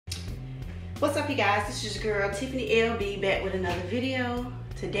What's up, you guys? This is your girl Tiffany LB back with another video.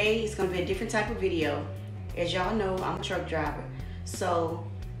 Today is going to be a different type of video. As y'all know, I'm a truck driver, so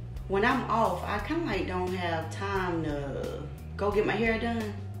when I'm off, I kind of like don't have time to go get my hair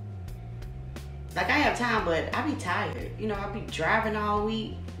done. Like, I have time, but I be tired. You know, I be driving all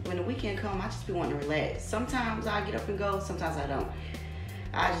week. When the weekend come, I just be wanting to relax. Sometimes I get up and go, sometimes I don't.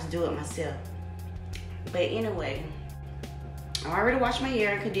 I just do it myself. But anyway, I already washed my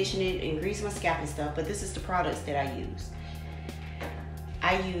hair and conditioned it and greased my scalp and stuff, but this is the products that I use.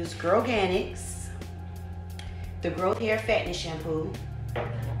 I use Organics, the Growth Hair Fattening Shampoo,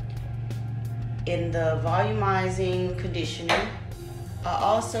 in the volumizing conditioner. I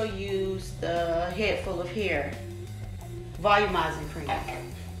also use the Head Full of Hair volumizing cream.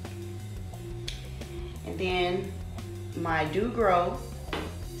 And then my Do Grow,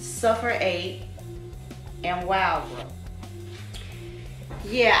 Suffer 8, and Wild Grow.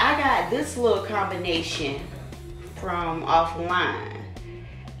 Yeah, I got this little combination from offline.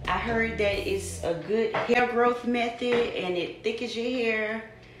 I heard that it's a good hair growth method and it thickens your hair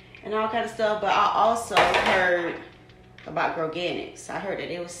and all kind of stuff, but I also heard about Organics. I heard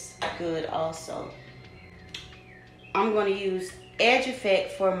that it was good also. I'm going to use Edge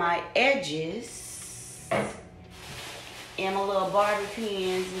Effect for my edges and my little Barbie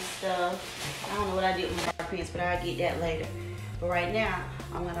pins and stuff. I don't know what I did with my Barbie pins, but I'll get that later. But right now,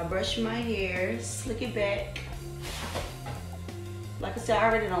 I'm gonna brush my hair, slick it back. Like I said, I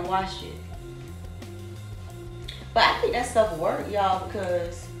already done washed it. But I think that stuff worked, y'all,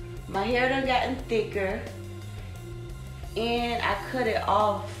 because my hair done gotten thicker and I cut it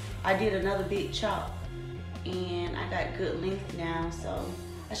off. I did another big chop and I got good length now, so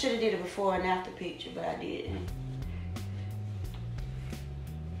I should have did it before and after picture, but I didn't.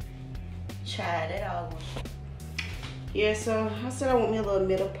 Try that out. Yeah, so I said I want me a little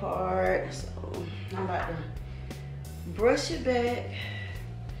middle part, so I'm about to brush it back.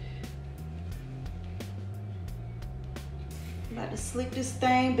 I'm about to slick this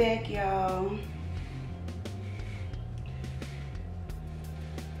thing back, y'all.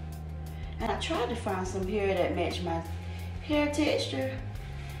 And I tried to find some hair that matched my hair texture,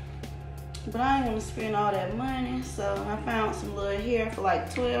 but I didn't want to spend all that money, so I found some little hair for like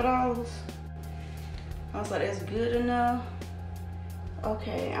 $12. I was like, that's good enough.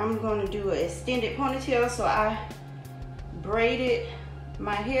 Okay, I'm gonna do an extended ponytail, so I braided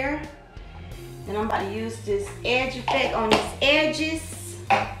my hair. And I'm about to use this Edge Effect on these edges.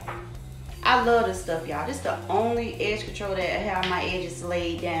 I love this stuff, y'all. This is the only edge control that I have my edges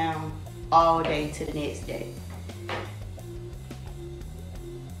laid down all day to the next day.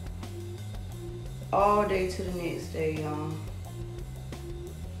 All day to the next day, y'all.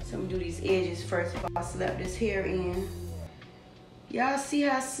 So I'm gonna do these edges first before I slap this hair in. Y'all see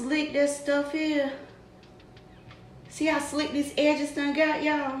how slick that stuff is? See how slick these edges done got,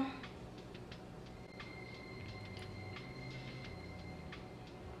 y'all?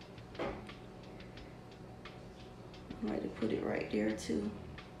 I like to put it right there too.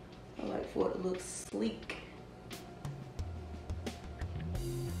 I like for it to look sleek.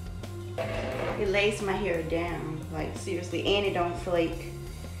 It lays my hair down, like seriously, and it don't flake.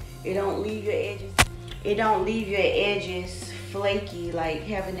 It don't leave your edges. It don't leave your edges flaky, like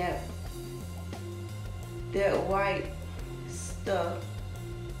having that white stuff.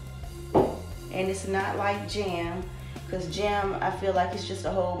 And it's not like jam, because jam, I feel like it's just a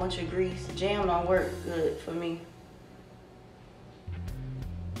whole bunch of grease. Jam don't work good for me.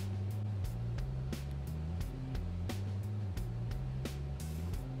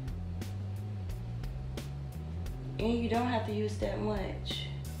 And you don't have to use that much.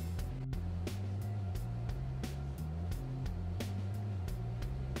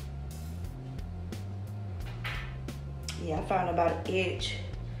 Yeah, I found about an Edge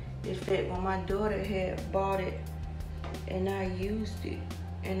Effect when my daughter had bought it and I used it.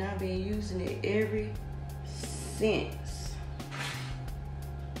 And I've been using it ever since.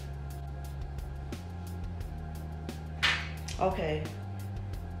 Okay.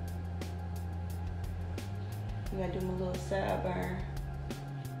 I gotta do my little sideburn.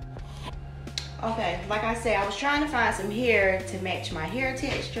 Okay, like I said, I was trying to find some hair to match my hair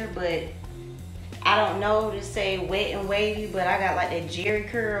texture, but I don't know to say wet and wavy, but I got like that Jerry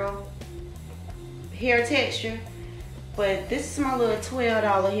curl hair texture. But this is my little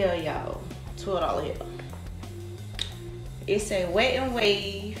 $12 hair, y'all. $12 hair. It's a wet and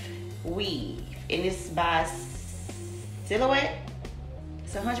wave weave, and it's by Silhouette.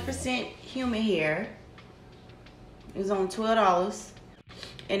 It's 100% human hair. It was on $12.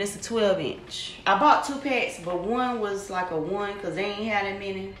 and it's a 12 inch. I bought 2 packs, but one was like a 1 because they ain't had that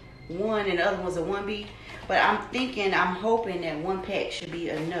many. 1 and the other one's a 1B. But I'm hoping that 1 pack should be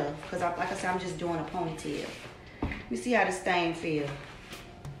enough. Because like I said, I'm just doing a ponytail. Let me see how this thing feels.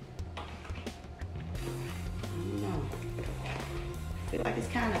 I don't know. I feel like it's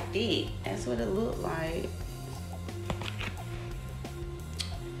kind of thick. That's what it looked like.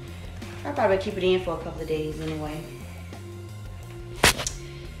 I'll probably keep it in for a couple of days anyway.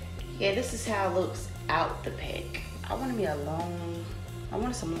 Yeah, this is how it looks out the pack. I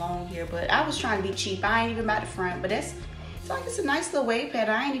wanted some long hair, but I was trying to be cheap. I ain't even about the front, but it's like it's a nice little wave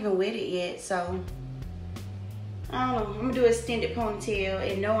pattern. I ain't even with it yet, so I don't know. I'm gonna do an extended ponytail,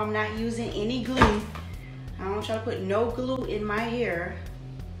 and no, I'm not using any glue. I don't try to put no glue in my hair.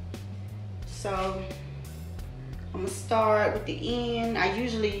 So I'm gonna start with the end. I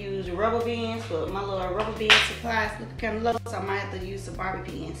usually use rubber bands, but my little rubber band supplies look kind of low, so I might have to use some bobby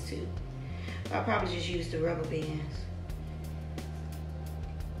pins too. But I'll probably just use the rubber bands.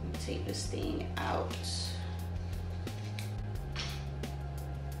 Take this thing out.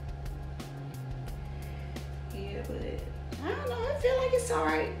 Yeah, but I don't know. I feel like it's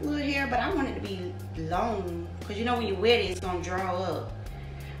alright, little hair, but I want it to be long. Because you know when you wet it, it's going to draw up.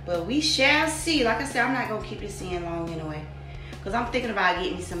 But we shall see. Like I said, I'm not going to keep this in long anyway. Because I'm thinking about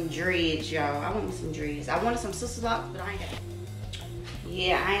getting me some dreads, y'all. I want me some dreads. I wanted some sister locks, but I ain't got it.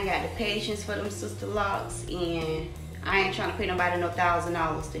 Yeah, I ain't got the patience for them sister locks. And I ain't trying to pay nobody no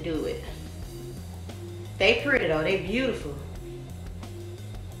 $1,000 to do it. They pretty though, they beautiful.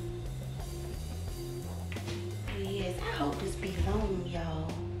 Yes, I hope this be long,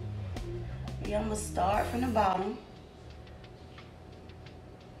 y'all. Yeah, I'm gonna start from the bottom.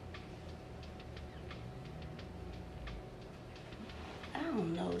 I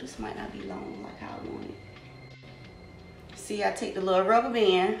don't know, this might not be long like I want it. See, I take the little rubber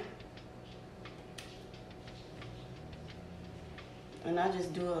band. And I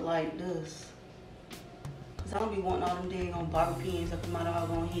just do it like this. Cause I don't be wanting all them dang on bobby pins up in my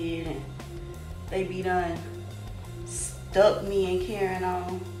doggone head, and they be done stuck me and carrying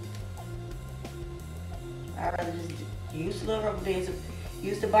on. I'd rather just use the little rubber bands,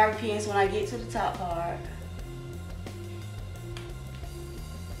 use the bobby pins when I get to the top part.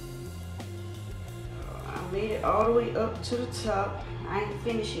 I made it all the way up to the top. I ain't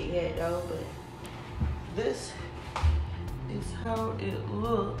finished it yet though, but this is how it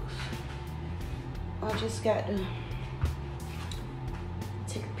looks. I just got to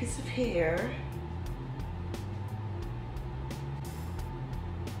take a piece of hair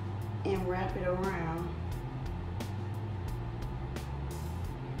and wrap it around.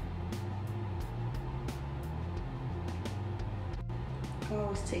 I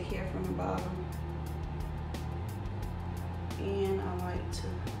always take hair from the bottom, and I like to,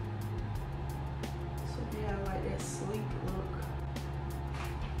 so yeah, I like that sleek look.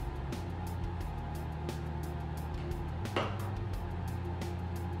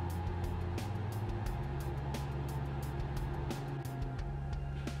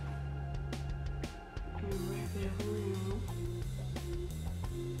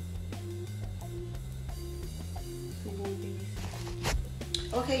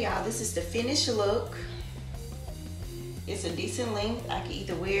 Okay, y'all, this is the finished look. It's a decent length. I can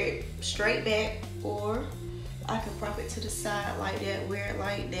either wear it straight back, or I can prop it to the side like that, wear it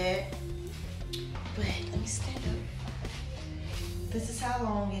like that. But let me stand up. This is how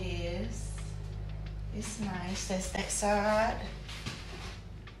long it is. It's nice. That's that side.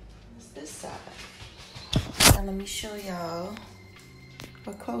 That's this side. Now let me show y'all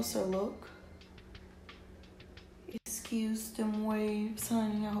a closer look. Excuse them waves,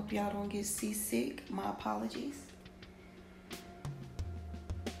 honey. I hope y'all don't get seasick. My apologies.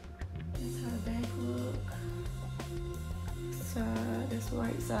 That's how the back look. Side, that's the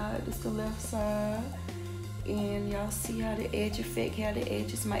right side, that's the left side. And y'all see how the edge effect, how the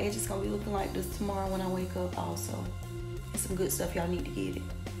edges, my edges gonna be looking like this tomorrow when I wake up also. It's some good stuff, y'all need to get it.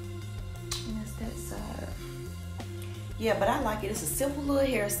 And that's that side. Yeah, but I like it. It's a simple little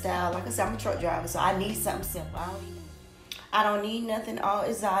hairstyle. Like I said, I'm a truck driver, so I need something simple. I don't need nothing all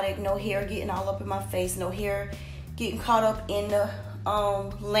exotic. No hair getting all up in my face. No hair getting caught up in the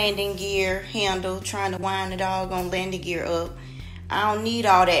landing gear handle, trying to wind the doggone landing gear up. I don't need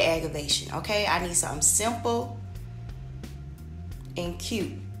all that aggravation, okay? I need something simple and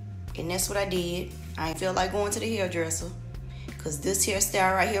cute. And that's what I did. I ain't feel like going to the hairdresser, because this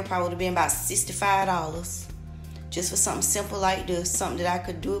hairstyle right here probably would have been about $65 just for something simple like this, something that I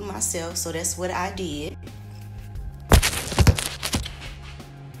could do myself. So that's what I did.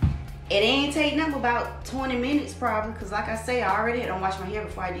 It ain't take nothing about 20 minutes probably, because like I say, I already had to wash my hair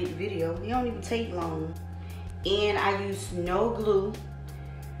before I did the video. It don't even take long. And I used no glue.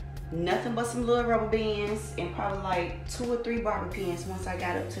 Nothing but some little rubber bands and probably like 2 or 3 bobby pins once I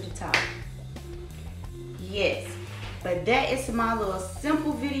got up to the top. Yes, but that is my little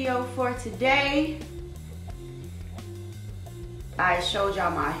simple video for today. I showed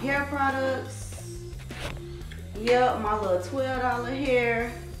y'all my hair products. Yep, my little $12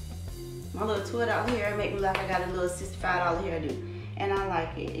 hair. My little $12 hair make me like I got a little $65 hairdo. And I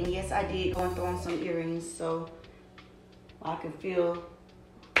like it. And yes, I did go and throw on some earrings so I can feel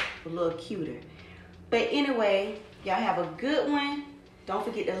a little cuter. But anyway, y'all have a good one. Don't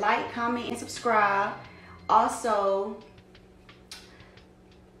forget to like, comment, and subscribe. Also,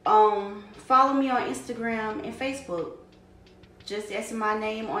 follow me on Instagram and Facebook. Just asking my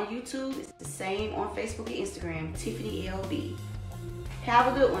name on YouTube. It's the same on Facebook and Instagram, Tiffany LB.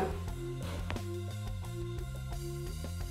 Have a good one.